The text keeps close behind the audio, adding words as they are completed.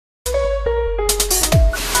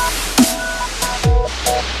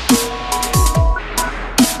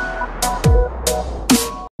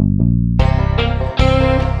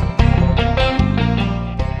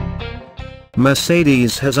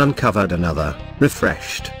Mercedes has uncovered another,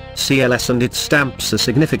 refreshed, CLS, and it stamps a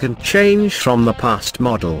significant change from the past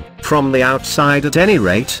model. From the outside at any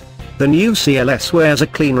rate, the new CLS wears a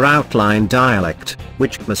cleaner outline dialect,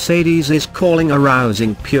 which Mercedes is calling a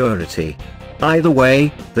rousing purity. Either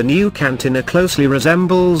way, the new Cantina closely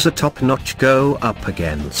resembles a top-notch go up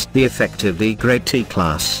against the effectively great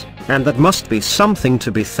T-Class, and that must be something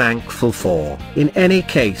to be thankful for. In any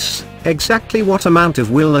case, exactly what amount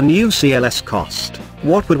will the new CLS cost?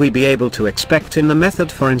 What would we be able to expect in the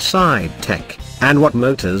method for inside tech? And what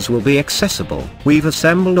motors will be accessible? We've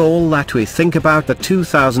assembled all that we think about the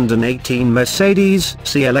 2018 Mercedes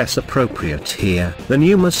CLS appropriate here. The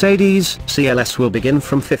new Mercedes CLS will begin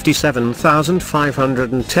from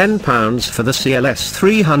 £57,510 for the CLS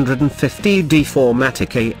 350D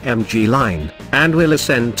 4MATIC AMG line, and will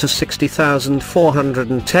ascend to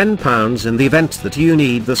 £60,410 in the event that you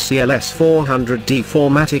need the CLS 400D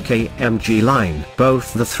 4MATIC AMG line.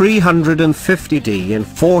 Both the 350D and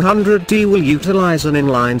 400D will utilize an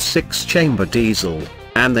inline 6-chamber diesel,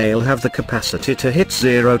 and they'll have the capacity to hit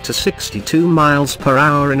 0 to 62 miles per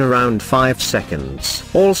hour in around 5 seconds.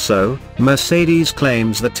 Also, Mercedes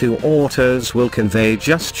claims the two autos will convey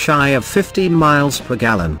just shy of 15 miles per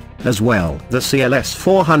gallon. As well, the CLS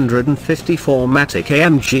 450 4MATIC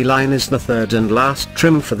AMG line is the third and last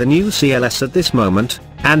trim for the new CLS at this moment,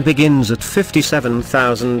 and begins at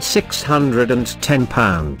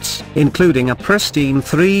 £57,610, including a pristine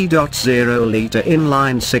 3.0-litre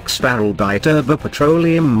inline 6-barrel bi-turbo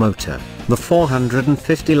petroleum motor. The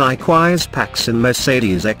 450 likewise packs in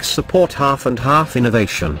Mercedes X support half and half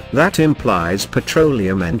innovation. That implies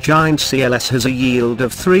petroleum engined CLS has a yield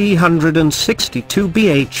of 362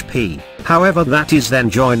 bhp. However, that is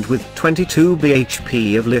then joined with 22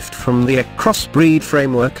 bhp of lift from the crossbreed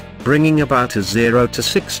framework, bringing about a 0 to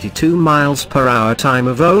 62 miles per hour time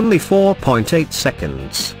of only 4.8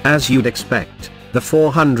 seconds. As you'd expect, the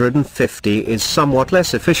 450 is somewhat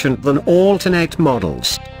less efficient than alternate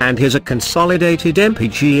models, and has a consolidated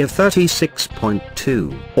MPG of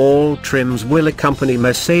 36.2. All trims will accompany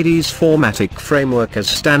Mercedes 4MATIC framework as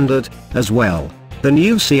standard, as well. The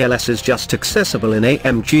new CLS is just accessible in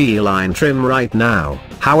AMG line trim right now,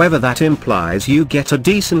 however that implies you get a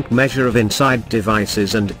decent measure of inside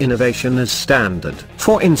devices and innovation as standard.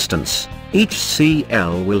 For instance, each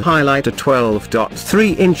CL will highlight a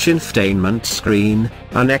 12.3-inch infotainment screen,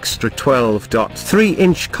 an extra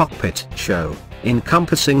 12.3-inch cockpit show,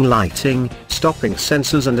 encompassing lighting, stopping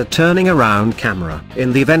sensors and a turning around camera.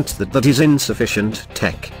 In the event that that is insufficient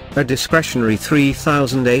tech, a discretionary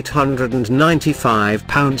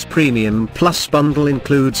 £3,895 Premium Plus bundle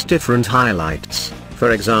includes different highlights,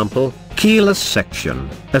 for example, keyless section,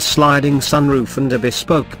 a sliding sunroof and a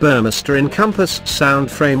bespoke Burmester encompass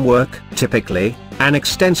sound framework. Typically, an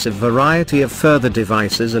extensive variety of further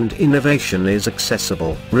devices and innovation is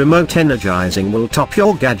accessible. Remote energizing will top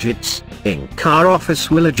your gadgets, in-car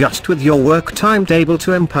office will adjust with your work timetable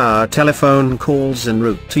to empower telephone calls en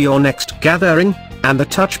route to your next gathering, and the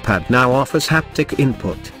touchpad now offers haptic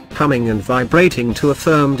input, humming and vibrating to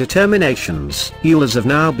affirm determinations. Users have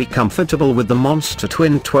now become comfortable with the monster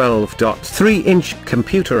twin 12.3-inch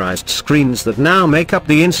computerized screens that now make up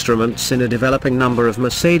the instruments in a developing number of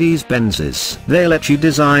Mercedes-Benzes. They let you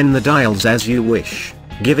design the dials as you wish,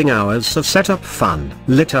 giving hours of setup fun.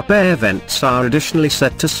 Lit-up air vents are additionally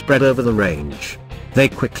set to spread over the range. They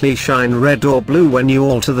quickly shine red or blue when you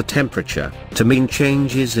alter the temperature, to mean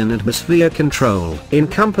changes in atmosphere control.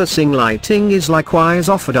 Encompassing lighting is likewise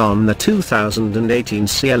offered on the 2018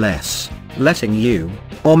 CLS, letting you,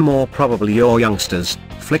 or more probably your youngsters,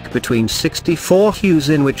 flick between 64 hues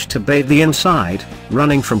in which to bathe the inside,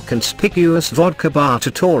 running from conspicuous vodka bar to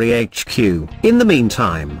Tory HQ. In the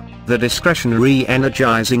meantime, the discretionary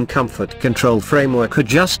energizing comfort control framework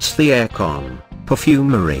adjusts the aircon,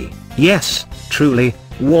 perfumery, yes, truly,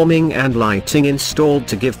 warming and lighting installed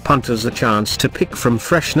to give punters a chance to pick from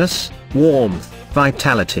freshness, warmth,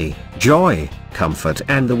 vitality, joy, comfort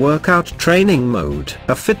and the workout training mode.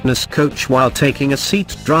 A fitness coach while taking a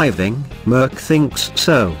seat driving, Merc thinks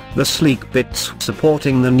so. The sleek bits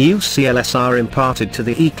supporting the new CLS are imparted to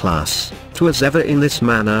the E-Class, as ever in this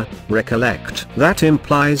manner. Recollect, that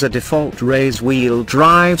implies a default race wheel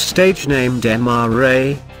drive stage named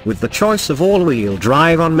MRA, with the choice of all-wheel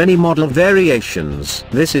drive on many model variations.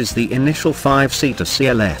 This is the initial 5-seater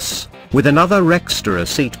CLS, with another extra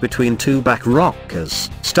seat between two back rockers.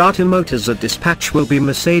 Starter motors at dispatch will be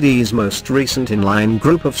Mercedes' most recent inline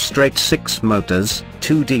group of straight 6 motors,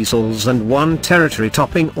 2 diesels and 1 territory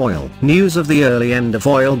topping oil. News of the early end of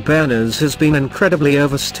oil burners has been incredibly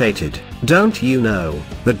overstated. Don't you know,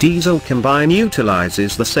 the diesel combine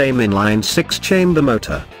utilizes the same inline 6-chamber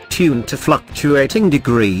motor, tuned to fluctuating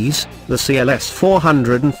degrees. The CLS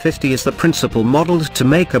 450 is the principal model to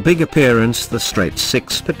make a big appearance. The straight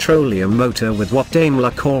 6 petroleum motor with what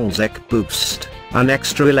Daimler calls EcoBoost, an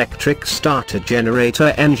extra electric starter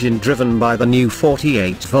generator engine driven by the new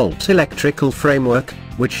 48-volt electrical framework,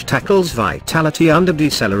 which tackles vitality under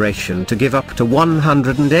deceleration to give up to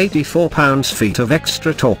 184 pounds-feet of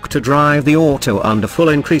extra torque to drive the auto under full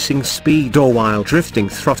increasing speed or while drifting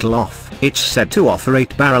throttle off. It's said to offer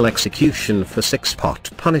 8-barrel execution for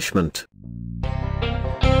 6-pot punishment.